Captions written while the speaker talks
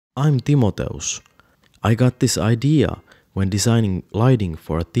I'm Timoteus. I got this idea when designing lighting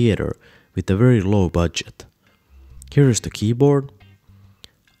for a theater with a very low budget. Here is the keyboard.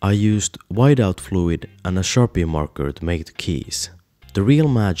 I used whiteout fluid and a Sharpie marker to make the keys. The real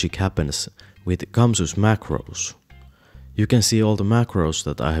magic happens with Chamsys macros. You can see all the macros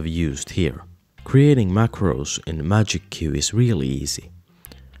that I have used here. Creating macros in MagicQ is really easy.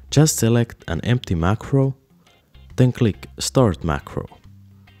 Just select an empty macro, then click Start Macro.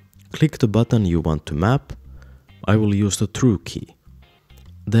 Click the button you want to map. I will use the True key.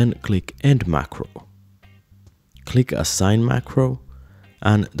 Then click End Macro. Click Assign Macro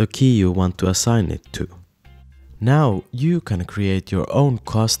and the key you want to assign it to. Now you can create your own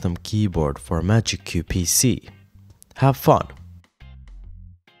custom keyboard for MagicQ PC. Have fun!